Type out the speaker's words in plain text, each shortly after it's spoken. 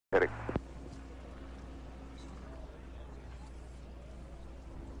Heading.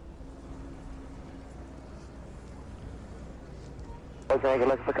 Los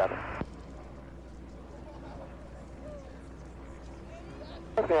Angeles, pick up.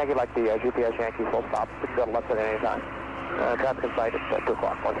 Los Yankee, like the GPS Yankee, full stop. We can go to left at any time. Traffic in sight at 2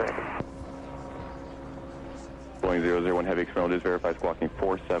 o'clock. Los Yankee. Boeing 001 Heavy experimental is verified squawking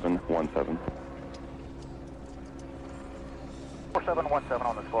 4717. 4717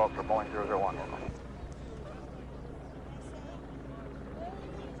 on the squawk for Boeing 001.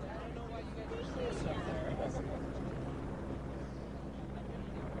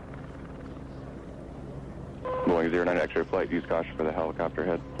 Boeing 09 X-ray flight, use caution for the helicopter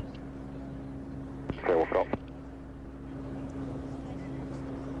head. Okay, we'll go.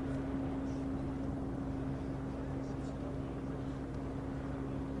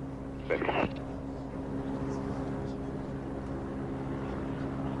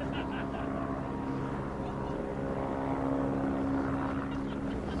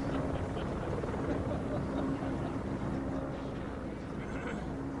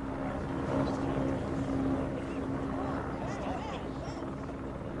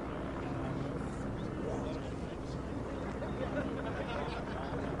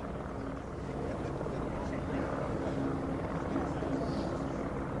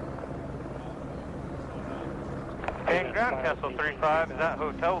 Paine ground, Castle 35, is that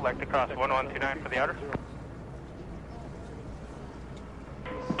hotel? Would like to cross 1129 for the outer.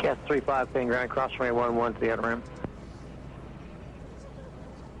 Castle 35, Paine ground, cross runway 11 to the outer rim.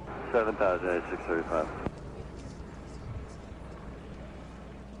 7000, 635.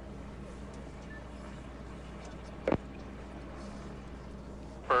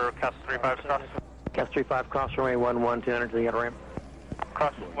 For Castle 35 to cross. Castle 35, cross runway 11 to the outer rim.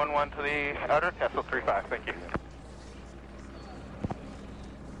 Cross 11 to the outer, Castle 35, thank you.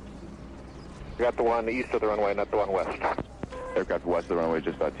 We got the one east of the runway, not the one west. Aircraft west of the runway,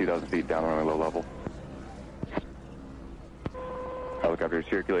 just about 2,000 feet down runway low level. Helicopter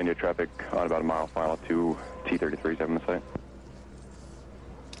circulating your traffic on about a mile final to T-33, 7 the site.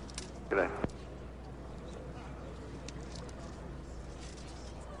 Good day.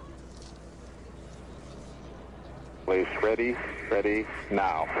 Place ready,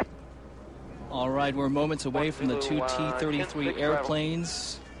 now. All right, we're moments away from the two T-33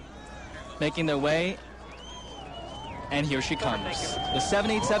 airplanes making their way, and here she comes, the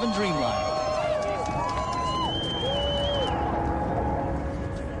 787 Dreamliner.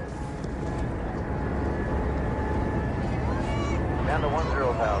 Down to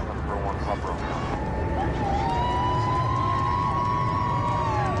 10,000 for one pump room.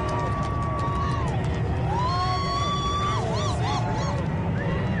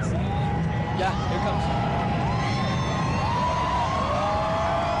 Yeah, here it comes.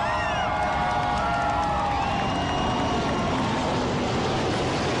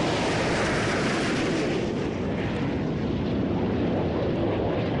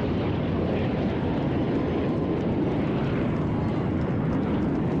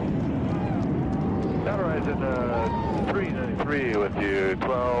 Horizon 393 with you,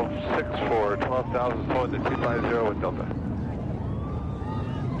 12.6 for 12,000, pulling to 250 with Delta.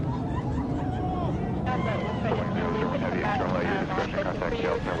 Heavy external light, your discretion, contact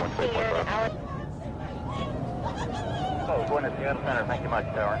Delta 1.5. Oh, going to Seattle Center, thank you much,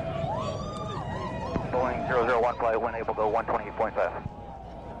 Tower. Boeing 001 flight, wind able to go 128.5.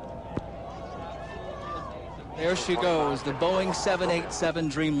 There she goes, the Boeing 787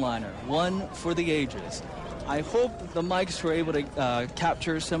 Dreamliner, one for the ages. I hope the mics were able to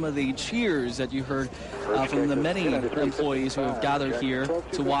capture some of the cheers that you heard from the many employees who have gathered here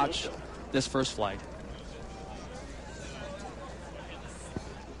to watch this first flight.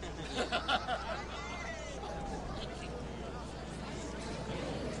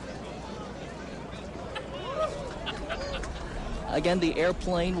 Again, the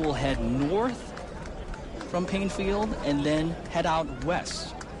airplane will head north from Paine Field and then head out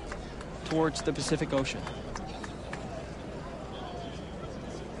west towards the Pacific Ocean.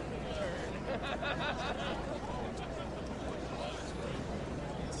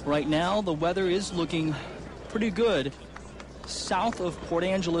 Right now, the weather is looking pretty good south of Port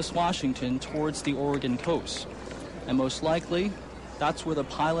Angeles, Washington, towards the Oregon coast. And most likely, that's where the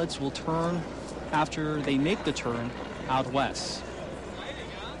pilots will turn after they make the turn out west.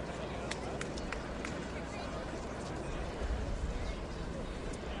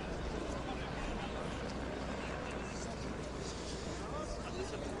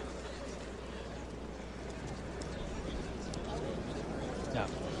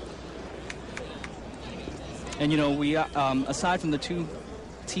 And you know, we aside from the two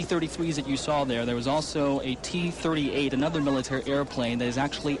T-33s that you saw there, there was also a T-38, another military airplane that is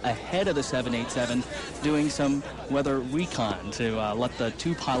actually ahead of the 787, doing some weather recon to let the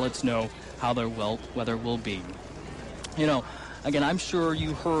two pilots know how their weather will be. You know, again, I'm sure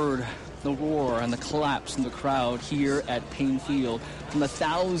you heard the roar and the collapse in the crowd here at Paine Field from the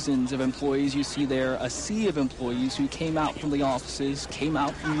thousands of employees you see there, a sea of employees who came out from the offices, came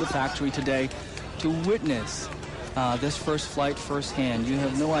out from the factory today to witness this first flight firsthand. You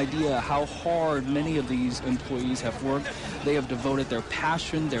have no idea how hard many of these employees have worked. They have devoted their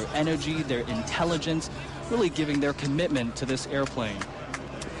passion, their energy, their intelligence, really giving their commitment to this airplane.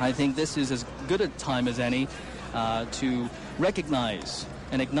 I think this is as good a time as any to recognize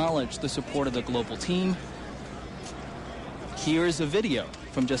and acknowledge the support of the global team. Here's a video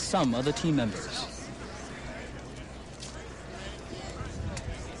from just some of the team members.